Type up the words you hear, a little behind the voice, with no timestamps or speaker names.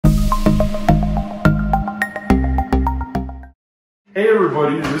Hey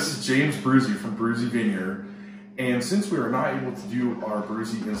everybody, this is James Bruzzi from Bruzzi Vineyard. And since we are not able to do our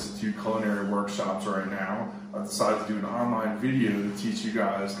Bruzzi Institute culinary workshops right now, I decided to do an online video to teach you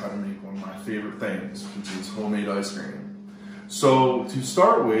guys how to make one of my favorite things, which is homemade ice cream. So to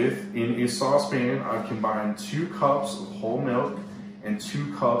start with, in a saucepan, I combine 2 cups of whole milk and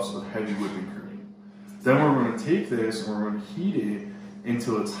 2 cups of heavy whipping cream. Then we're going to take this and we're going to heat it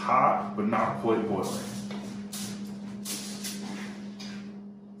until it's hot but not quite boiling.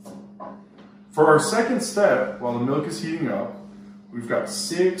 For our second step, while the milk is heating up, we've got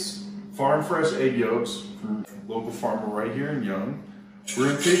 6 farm fresh egg yolks from a local farmer right here in Young. We're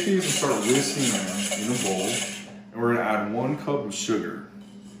going to take these and start whisking them in a bowl, and we're going to add 1 cup of sugar.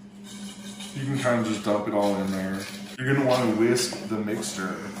 You can kind of just dump it all in there. You're going to want to whisk the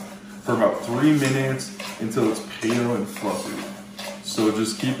mixture for about 3 minutes until it's pale and fluffy. So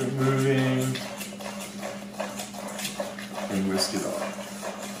just keep it moving and whisk it up.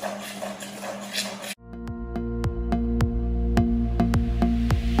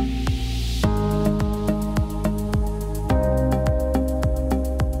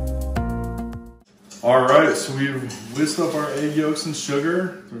 Alright, so we've whisked up our egg yolks and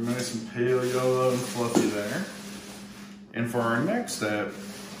sugar. They're nice and pale yellow and fluffy there. And for our next step,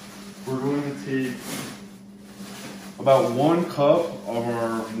 we're going to take about 1 cup of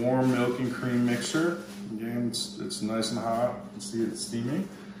our warm milk and cream mixture. Again, it's nice and hot. You can see it steaming.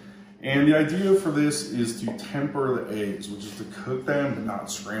 And the idea for this is to temper the eggs, which is to cook them but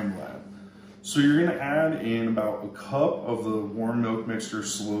not scramble them. So you're going to add in about 1 cup of the warm milk mixture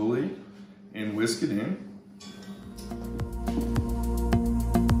slowly and whisk it in.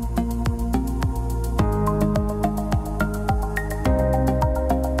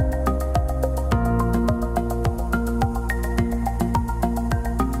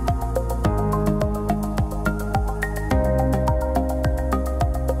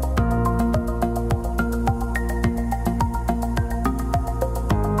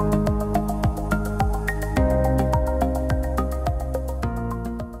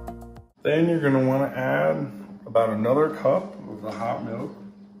 Then you're going to want to add about another cup of the hot milk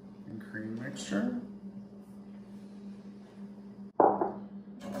and cream mixture.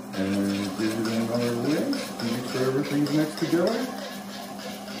 And give it another whisk to make sure everything's mixed together.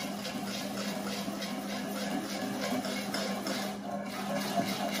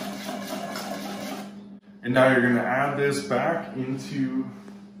 And now you're going to add this back into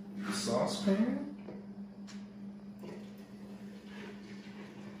the saucepan.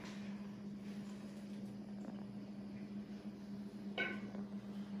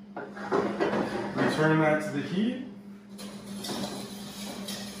 Return that to the heat,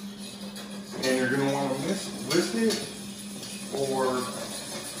 and you're going to want to whisk it for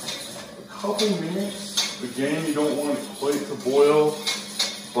a couple minutes. Again, you don't want it quite to boil,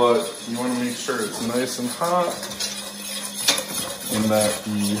 but you want to make sure it's nice and hot and that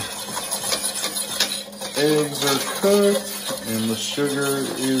the eggs are cooked and the sugar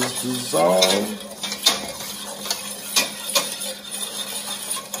is dissolved.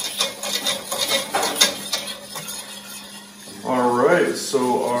 Alright,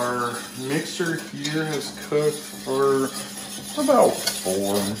 so our mixture here has cooked for about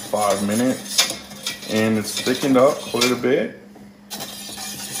 4 and 5 minutes, and it's thickened up quite a bit. You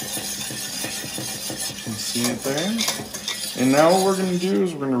can see it there. And now what we're going to do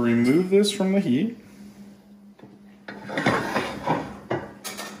is we're going to remove this from the heat.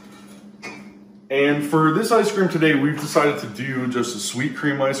 And for this ice cream today, we've decided to do just a sweet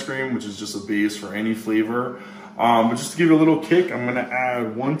cream ice cream, which is just a base for any flavor. But just to give you a little kick, I'm going to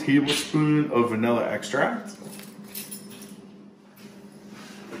add 1 tablespoon of vanilla extract.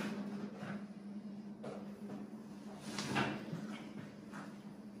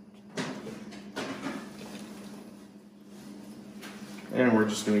 And we're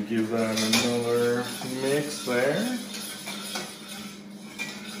just going to give that another mix there.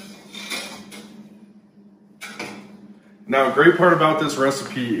 Now, a great part about this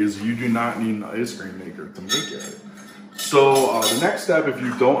recipe is you do not need an ice cream maker to make it. So the next step, if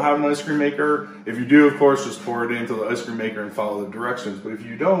you don't have an ice cream maker, if you do, of course, just pour it into the ice cream maker and follow the directions. But if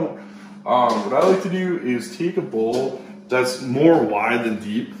you don't, what I like to do is take a bowl that's more wide than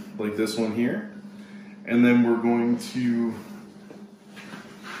deep, like this one here. And then we're going to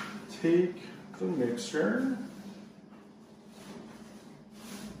take the mixture.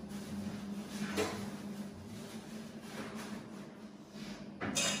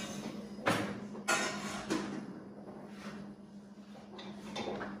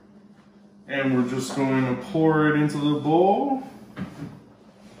 And we're just going to pour it into the bowl.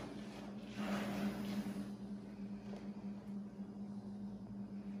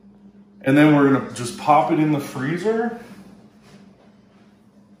 And then we're gonna just pop it in the freezer.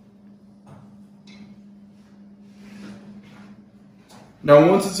 Now,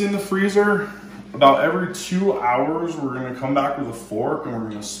 once it's in the freezer, about every 2 hours, we're gonna come back with a fork and we're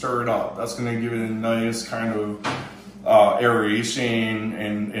gonna stir it up. That's gonna give it a nice kind of aeration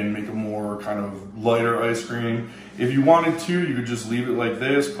and make a more kind of lighter ice cream. If you wanted to, you could just leave it like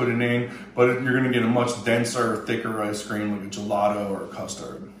this, put it in, but you're gonna get a much denser, thicker ice cream like a gelato or a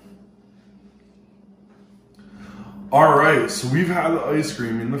custard. All right, so we've had the ice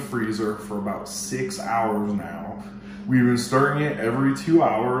cream in the freezer for about 6 hours now. We've been stirring it every 2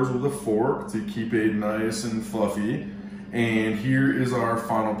 hours with a fork to keep it nice and fluffy. And here is our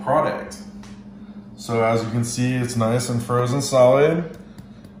final product. So as you can see, it's nice and frozen solid.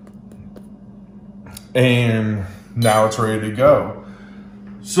 And now it's ready to go.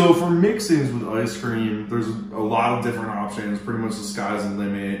 So for mix-ins with ice cream, there's a lot of different options. Pretty much the sky's the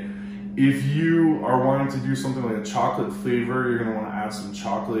limit. If you are wanting to do something like a chocolate flavor, you're gonna wanna add some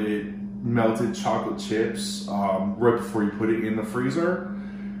melted chocolate chips right before you put it in the freezer.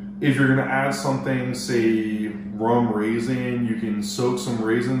 If you're gonna add something, say rum raisin, you can soak some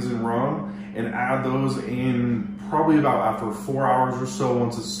raisins in rum and add those in probably about after 4 hours or so,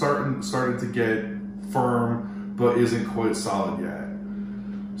 once it's started to get firm but isn't quite solid yet.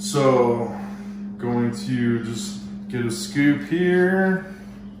 So going to just get a scoop here,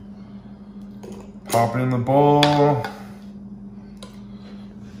 pop it in the bowl.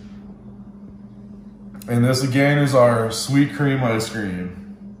 And this again is our sweet cream ice cream.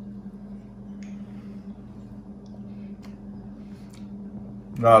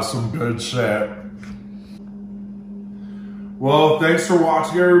 That's some good shit. Well, thanks for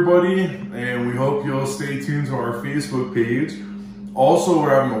watching, everybody, and we hope you'll stay tuned to our Facebook page. Also,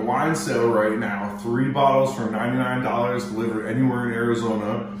 we're having a wine sale right now. 3 bottles for $99 delivered anywhere in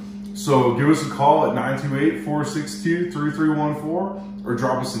Arizona. So give us a call at 928-462-3314 or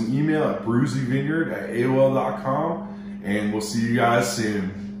drop us an email at bruzzivineyard@aol.com, and we'll see you guys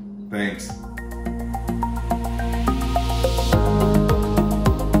soon. Thanks.